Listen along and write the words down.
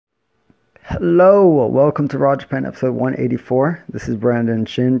Hello, welcome to Raw Japan episode 184. This is Brandon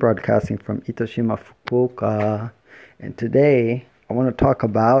Shin broadcasting from Itoshima, Fukuoka. And today I want to talk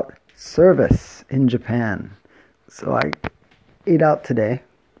about service in Japan. So I ate out today.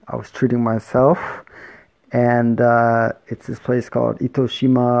 I was treating myself. And it's this place called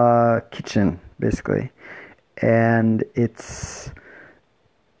Itoshima Kitchen, basically. And it's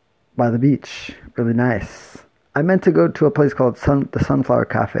by the beach. Really nice. I meant to go to a place called the Sunflower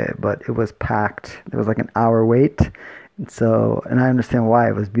Cafe, but it was packed. There was like an hour wait. And I understand why.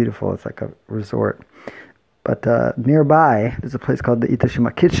 It was beautiful. It's like a resort. But nearby, there's a place called the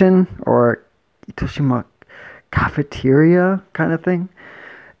Itoshima Kitchen or Itoshima Cafeteria kind of thing.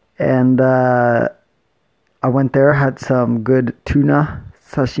 And I went there, had some good tuna,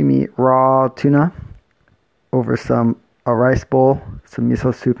 sashimi raw tuna, over a rice bowl, some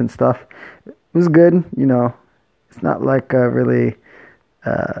miso soup and stuff. It was good, you know. It's not like a really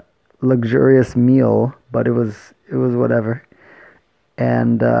luxurious meal, but it was whatever.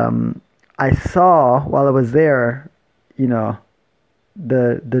 And I saw while I was there, you know,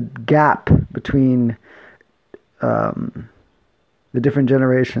 the gap between the different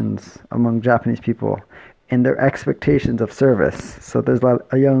generations among Japanese people and their expectations of service. So there's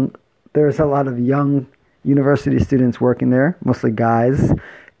a lot of young university students working there, mostly guys,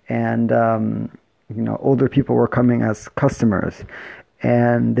 and older people were coming as customers,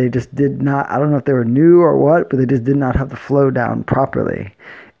 and they just did not, I don't know if they were new or what, but they just did not have the flow down properly.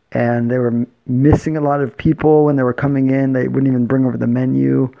 And they were missing a lot of people when they were coming in. They wouldn't even bring over the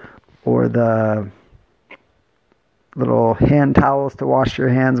menu or the little hand towels to wash your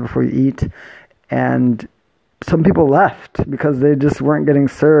hands before you eat. And some people left because they just weren't getting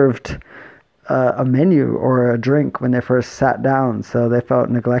served a menu or a drink when they first sat down, so they felt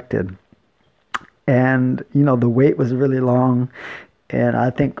neglected. And, the wait was really long. And I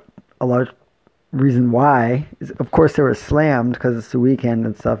think a large reason why is, of course, they were slammed because it's the weekend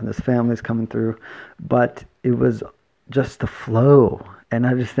and stuff and this family's coming through. But it was just the flow. And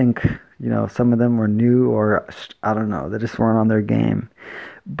I just think, some of them were new or, I don't know, they just weren't on their game.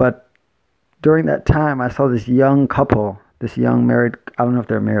 But during that time, I saw this young couple, this young married, I don't know if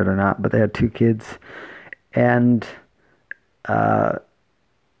they're married or not, but they had 2 kids. And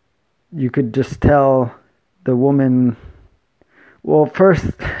you could just tell the woman, well, first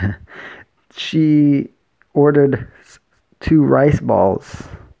she ordered 2 rice balls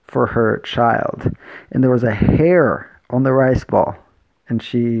for her child, and there was a hair on the rice ball, and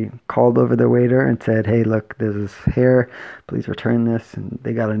she called over the waiter and said, "Hey, look, there's this hair, please return this," and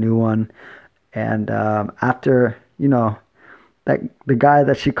they got a new one. And after, that the guy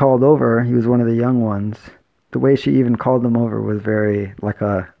that she called over, he was one of the young ones. The way she even called them over was very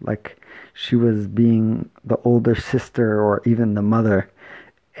like she was being the older sister or even the mother.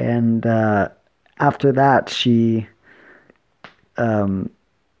 And after that, she called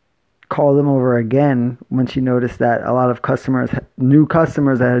them over again when she noticed that a lot of new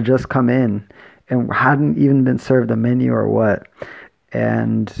customers that had just come in and hadn't even been served a menu or what.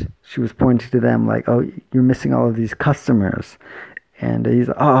 And she was pointing to them like, "Oh, you're missing all of these customers." And he's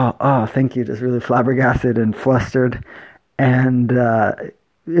like, oh, thank you, just really flabbergasted and flustered. And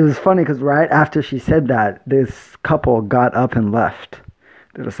it was funny because right after she said that, this couple got up and left.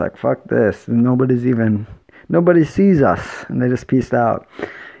 They're just like, "Fuck this. Nobody sees us." And they just peaced out.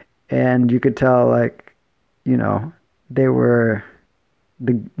 And you could tell, they were,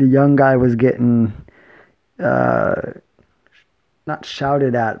 the young guy was getting, not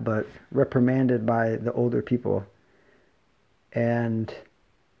shouted at, but reprimanded by the older people. And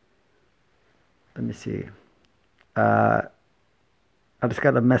let me see. I just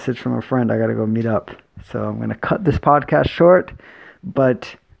got a message from a friend. I got to go meet up. So I'm going to cut this podcast short.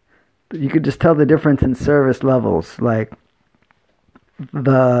 But you could just tell the difference in service levels. Like,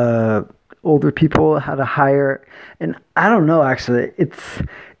 the older people had a higher... And I don't know, actually.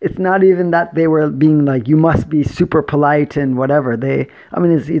 It's not even that they were being like, you must be super polite and whatever. It's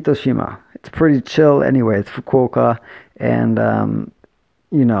Itoshima. It's pretty chill anyway. It's Fukuoka. And,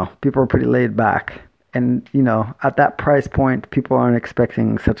 people are pretty laid back. And, at that price point, people aren't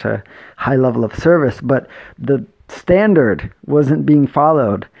expecting such a high level of service. But the standard wasn't being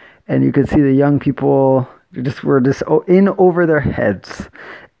followed. And you could see the young people were just in over their heads.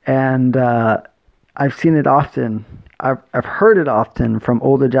 And I've seen it often. I've heard it often from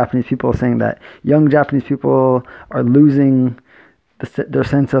older Japanese people saying that young Japanese people are losing their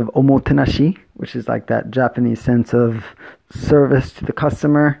sense of omotenashi, which is like that Japanese sense of service to the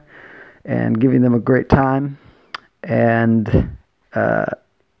customer and giving them a great time. And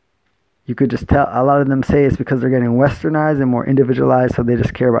you could just tell a lot of them say it's because they're getting westernized and more individualized, so they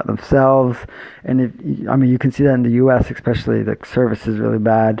just care about themselves. And you can see that in the U.S. especially, the service is really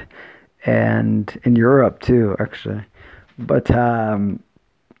bad, and in Europe too, actually. But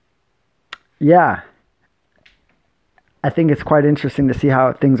yeah, I think it's quite interesting to see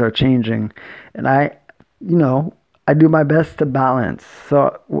how things are changing, and I do my best to balance.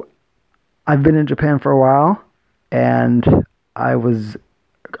 So I've been in Japan for a while, and I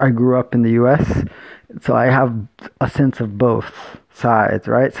grew up in the U.S., so I have a sense of both sides,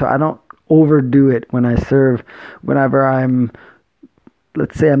 right? So I don't overdo it when I serve. Whenever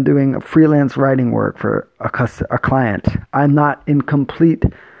let's say I'm doing a freelance writing work for a client, I'm not in complete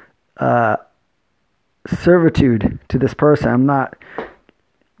servitude to this person.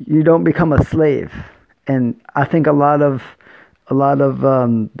 You don't become a slave. And I think a lot of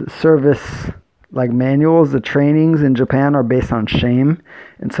the service like manuals, the trainings in Japan are based on shame.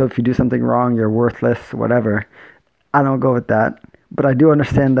 And so if you do something wrong, you're worthless, whatever. I don't go with that. But I do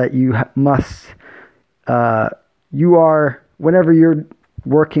understand that whenever you're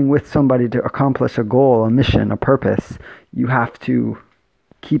working with somebody to accomplish a goal, a mission, a purpose, you have to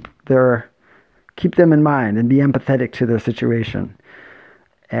keep them in mind and be empathetic to their situation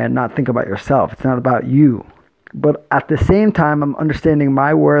and not think about yourself. It's not about you. But at the same time, I'm understanding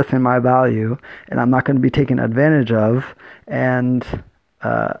my worth and my value, and I'm not going to be taken advantage of. And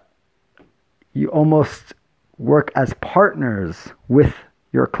you almost work as partners with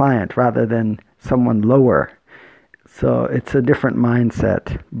your client rather than someone lower. So it's a different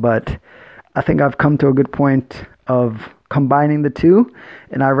mindset. But I think I've come to a good point of combining the two,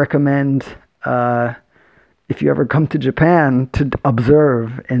 and I recommend if you ever come to Japan to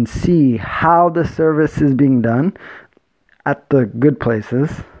observe and see how the service is being done at the good places,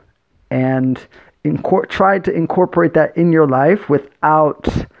 and try to incorporate that in your life without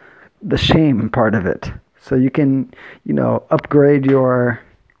the shame part of it. So you can, upgrade your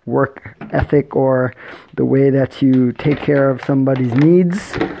work ethic or the way that you take care of somebody's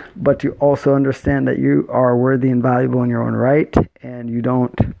needs, but you also understand that you are worthy and valuable in your own right, and you're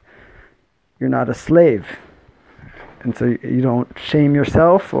not a slave. And so you don't shame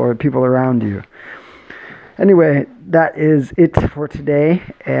yourself or people around you. Anyway, that is it for today.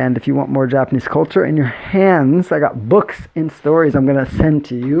 And if you want more Japanese culture in your hands, I got books and stories I'm going to send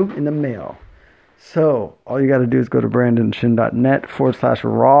to you in the mail. So all you got to do is go to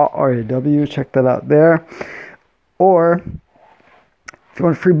brandonshin.net/raw, RAW. Check that out there. Or if you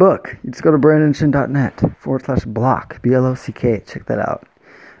want a free book, you just go to brandonshin.net/block, BLOCK. Check that out.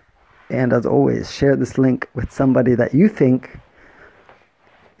 And as always, share this link with somebody that you think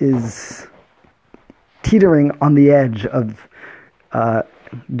is teetering on the edge of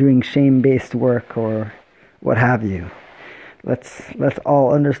doing shame-based work or what have you. Let's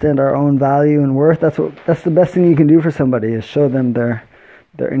all understand our own value and worth. That's the best thing you can do for somebody, is show them their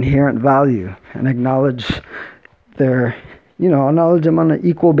inherent value and acknowledge acknowledge them on an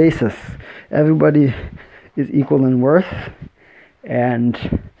equal basis. Everybody is equal in worth,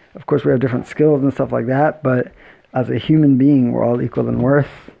 and of course, we have different skills and stuff like that, but as a human being, we're all equal in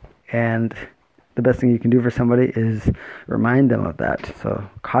worth, and the best thing you can do for somebody is remind them of that. So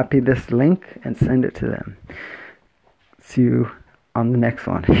copy this link and send it to them. See you on the next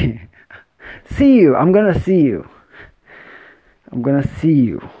one. See you. I'm going to see you.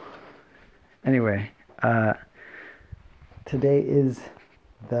 Anyway, today is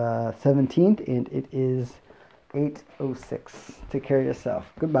the 17th, and it is 8:06. Take care of yourself.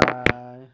 Goodbye.